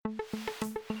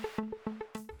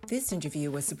This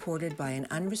interview was supported by an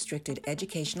unrestricted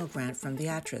educational grant from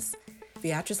Beatrice.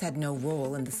 Beatrice had no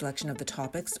role in the selection of the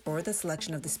topics or the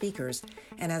selection of the speakers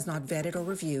and has not vetted or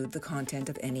reviewed the content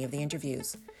of any of the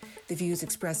interviews. The views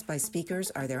expressed by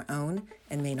speakers are their own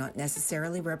and may not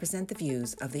necessarily represent the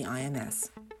views of the IMS.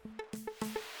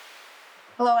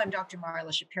 Hello, I'm Dr.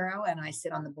 Marla Shapiro, and I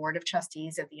sit on the Board of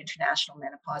Trustees of the International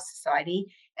Menopause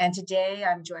Society. And today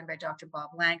I'm joined by Dr.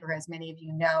 Bob Langer, who, as many of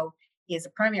you know, is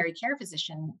a primary care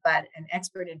physician, but an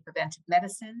expert in preventive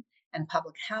medicine and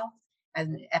public health, as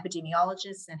an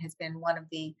epidemiologist, and has been one of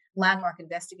the landmark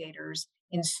investigators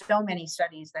in so many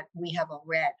studies that we have all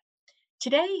read.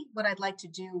 Today, what I'd like to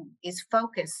do is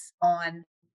focus on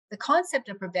the concept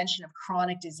of prevention of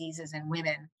chronic diseases in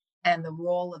women and the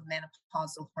role of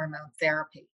menopausal hormone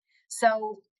therapy.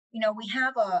 So, we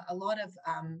have a lot of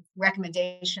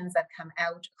recommendations that come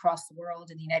out across the world.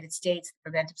 In the United States, the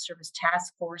Preventive Service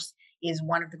Task Force is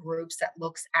one of the groups that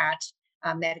looks at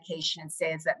medication and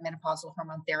says that menopausal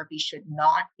hormone therapy should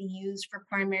not be used for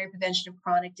primary prevention of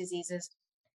chronic diseases.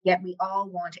 Yet we all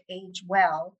want to age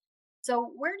well.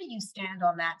 So where do you stand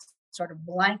on that sort of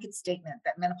blanket statement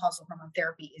that menopausal hormone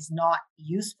therapy is not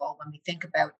useful when we think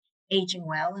about aging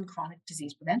well and chronic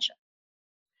disease prevention?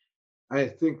 I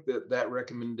think that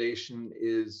recommendation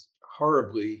is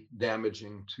horribly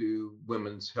damaging to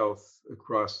women's health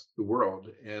across the world.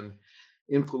 And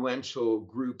influential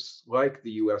groups like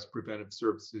the U.S. Preventive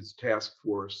Services Task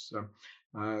Force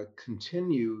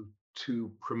continue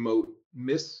to promote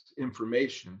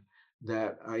misinformation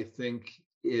that I think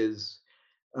is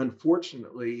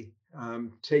unfortunately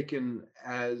taken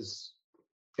as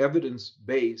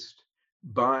evidence-based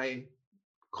by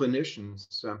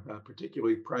clinicians,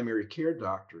 particularly primary care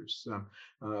doctors,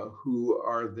 who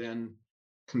are then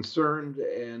concerned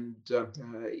and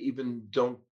even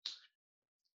don't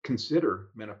consider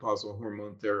menopausal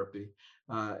hormone therapy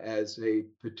as a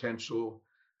potential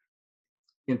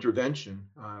intervention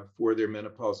for their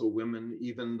menopausal women,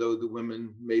 even though the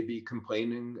women may be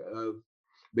complaining of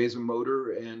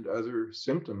vasomotor and other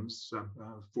symptoms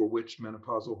for which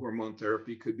menopausal hormone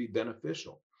therapy could be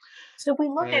beneficial. So if we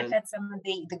look at some of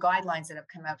the guidelines that have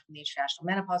come out from the International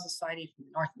Menopause Society, from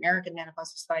the North American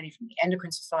Menopause Society, from the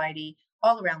Endocrine Society,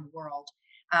 all around the world,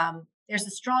 there's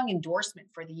a strong endorsement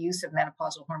for the use of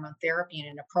menopausal hormone therapy in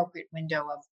an appropriate window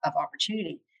of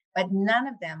opportunity. But none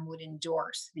of them would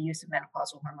endorse the use of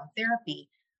menopausal hormone therapy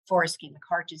for ischemic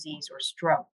heart disease or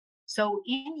stroke. So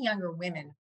in younger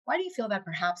women, why do you feel that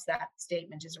perhaps that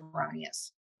statement is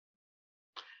erroneous?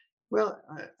 Well,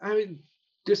 I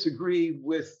disagree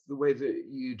with the way that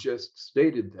you just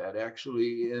stated that.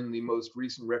 Actually, in the most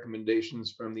recent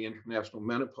recommendations from the International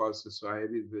Menopause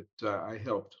Society that I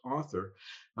helped author,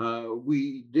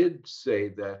 we did say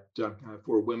that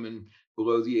for women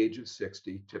below the age of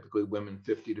 60, typically women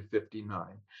 50 to 59,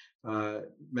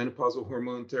 menopausal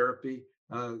hormone therapy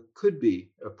could be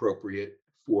appropriate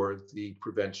for the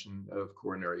prevention of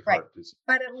coronary heart disease.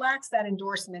 But it lacks that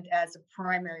endorsement as a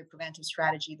primary preventive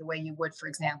strategy, the way you would, for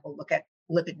example, look at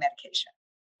lipid medication.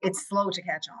 It's slow to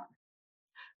catch on.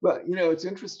 Well, it's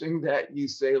interesting that you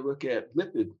say look at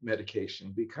lipid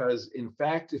medication, because in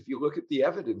fact, if you look at the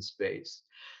evidence base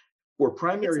for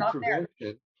primary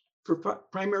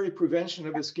prevention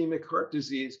of ischemic heart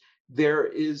disease, there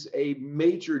is a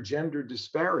major gender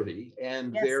disparity,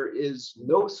 and there is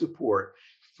no support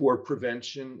for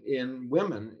prevention in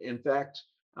women. In fact,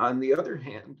 on the other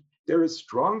hand, there is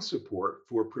strong support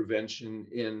for prevention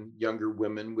in younger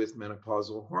women with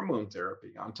menopausal hormone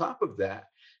therapy. On top of that,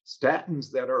 statins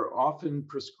that are often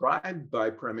prescribed by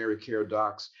primary care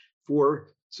docs for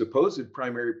supposed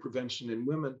primary prevention in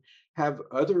women have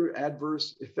other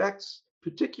adverse effects,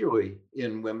 particularly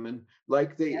in women,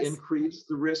 like they increase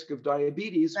the risk of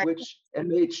diabetes, which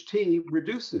MHT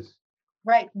reduces.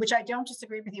 Right, which I don't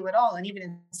disagree with you at all. And even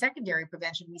in secondary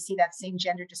prevention, we see that same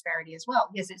gender disparity as well.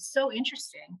 Yes, it's so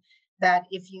interesting that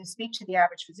if you speak to the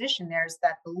average physician, there's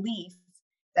that belief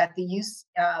that the use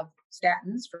of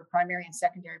statins for primary and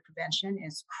secondary prevention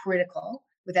is critical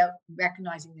without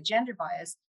recognizing the gender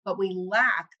bias. But we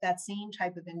lack that same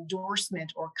type of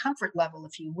endorsement or comfort level,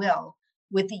 if you will,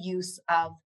 with the use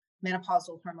of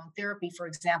menopausal hormone therapy, for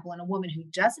example, in a woman who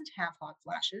doesn't have hot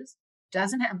flashes,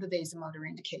 doesn't have the vasomotor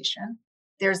indication.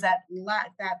 There's that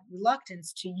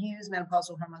reluctance to use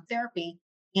menopausal hormone therapy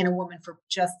in a woman for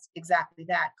just exactly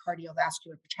that,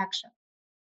 cardiovascular protection.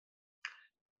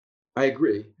 I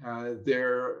agree.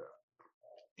 There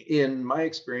in my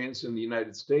experience in the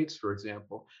United States, for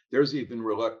example, there's even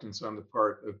reluctance on the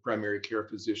part of primary care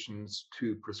physicians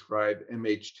to prescribe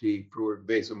MHT for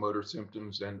vasomotor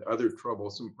symptoms and other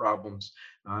troublesome problems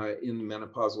in the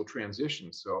menopausal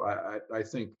transition. So I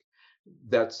think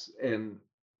that's an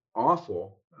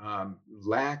awful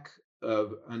lack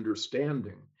of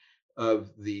understanding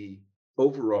of the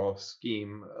overall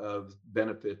scheme of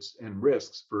benefits and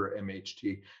risks for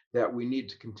MHT that we need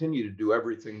to continue to do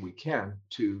everything we can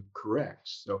to correct.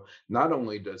 So not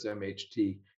only does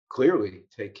MHT clearly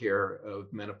take care of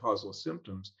menopausal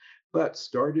symptoms, but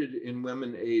started in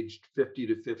women aged 50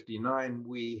 to 59,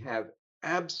 we have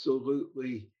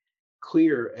absolutely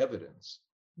clear evidence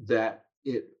that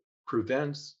it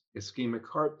prevents ischemic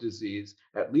heart disease,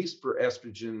 at least for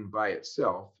estrogen by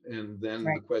itself. And then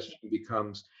the Right. question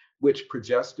becomes which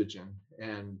progestogen.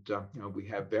 And we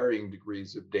have varying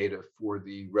degrees of data for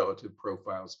the relative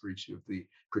profiles for each of the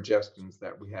progestins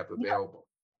that we have Yeah. available.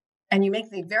 And you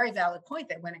make the very valid point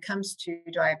that when it comes to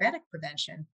diabetic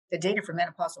prevention, the data for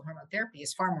menopausal hormone therapy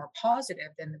is far more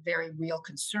positive than the very real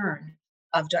concern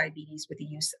of diabetes with the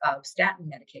use of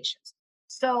statin medications.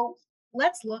 So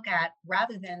let's look at,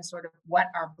 rather than sort of what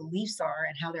our beliefs are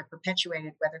and how they're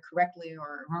perpetuated, whether correctly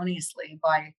or erroneously,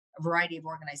 by a variety of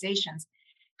organizations,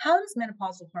 how does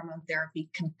menopausal hormone therapy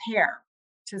compare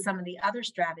to some of the other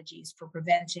strategies for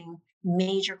preventing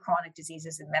major chronic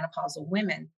diseases in menopausal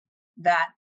women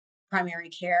that primary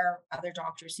care, other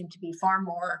doctors seem to be far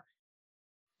more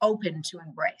open to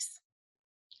embrace?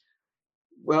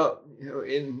 Well,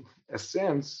 in a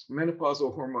sense,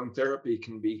 menopausal hormone therapy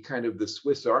can be kind of the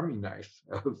Swiss Army knife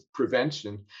of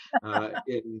prevention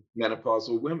in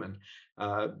menopausal women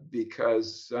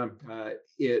because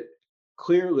it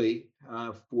clearly,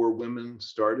 for women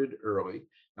started early,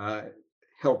 uh,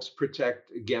 helps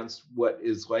protect against what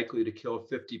is likely to kill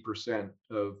 50%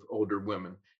 of older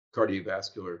women,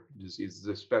 cardiovascular diseases,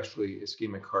 especially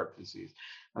ischemic heart disease.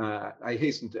 I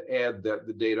hasten to add that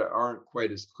the data aren't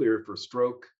quite as clear for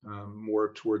stroke,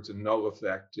 more towards a null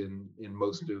effect in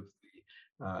most of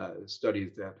the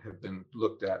studies that have been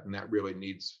looked at, and that really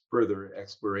needs further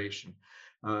exploration.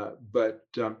 But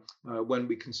when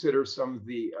we consider some of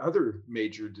the other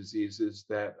major diseases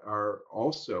that are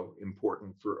also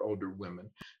important for older women,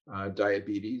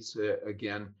 diabetes,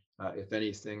 again, if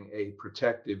anything, a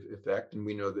protective effect. And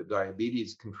we know that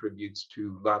diabetes contributes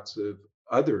to lots of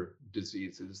other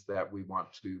diseases that we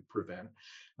want to prevent.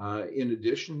 In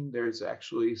addition, there's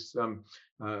actually some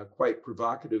quite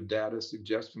provocative data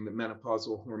suggesting that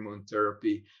menopausal hormone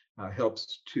therapy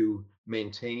helps to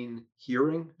maintain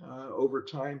hearing over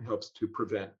time, helps to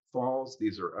prevent falls.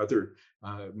 These are other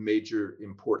major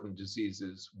important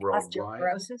diseases worldwide.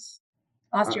 Osteoporosis?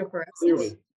 Uh, Osteoporosis?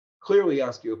 clearly, clearly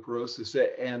osteoporosis,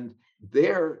 and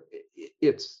there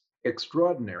it's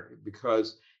extraordinary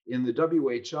because in the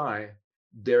WHI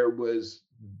there was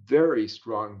very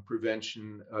strong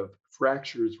prevention of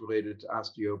fractures related to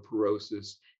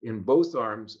osteoporosis in both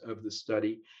arms of the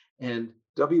study, and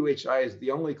WHI is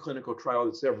the only clinical trial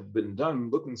that's ever been done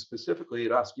looking specifically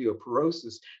at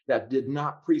osteoporosis that did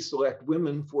not pre-select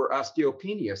women for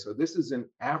osteopenia. So this is in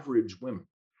average women.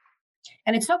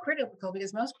 And it's so critical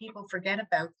because most people forget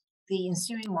about the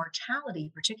ensuing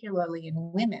mortality, particularly in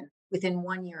women within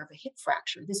 1 year of a hip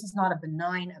fracture. This is not a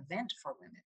benign event for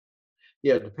women.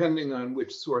 Yeah, depending on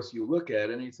which source you look at,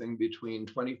 anything between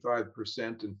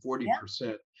 25% and Yeah,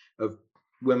 40% of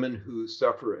women who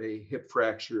suffer a hip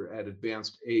fracture at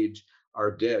advanced age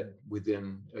are dead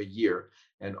within a year.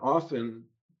 And often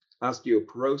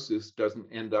osteoporosis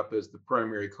doesn't end up as the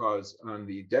primary cause on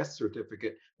the death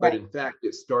certificate, but right. in fact,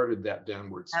 it started that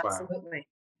downward spiral. Absolutely.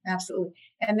 Absolutely.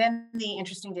 And then the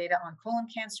interesting data on colon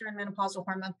cancer and menopausal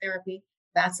hormone therapy,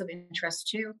 that's of interest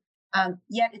too.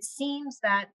 Yet it seems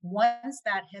that once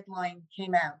that headline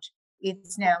came out,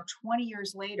 it's now 20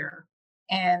 years later,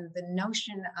 and the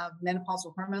notion of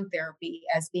menopausal hormone therapy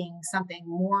as being something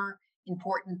more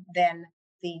important than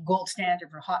the gold standard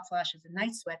for hot flashes and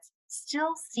night sweats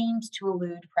still seems to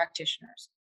elude practitioners.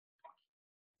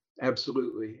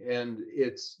 Absolutely. And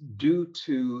it's due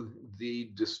to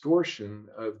the distortion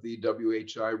of the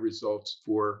WHI results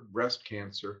for breast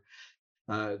cancer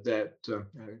that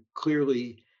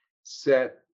clearly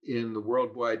set in the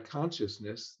worldwide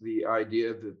consciousness the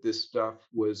idea that this stuff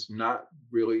was not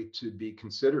really to be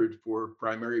considered for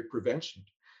primary prevention.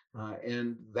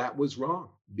 And that was wrong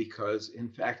because, in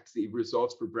fact, the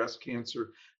results for breast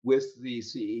cancer with the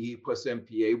CEE plus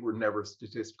MPA were never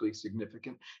statistically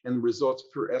significant. And the results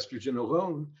for estrogen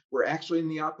alone were actually in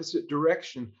the opposite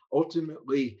direction,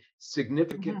 ultimately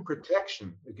significant Mhm.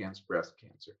 protection against breast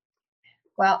cancer.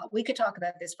 Well, we could talk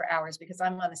about this for hours because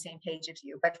I'm on the same page as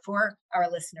you. But for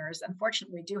our listeners,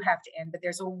 unfortunately, we do have to end. But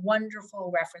there's a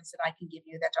wonderful reference that I can give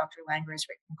you that Dr. Langer has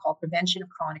written called Prevention of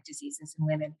Chronic Diseases in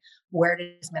Women. Where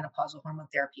does menopausal hormone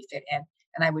therapy fit in?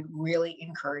 And I would really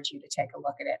encourage you to take a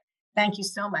look at it. Thank you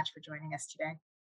so much for joining us today.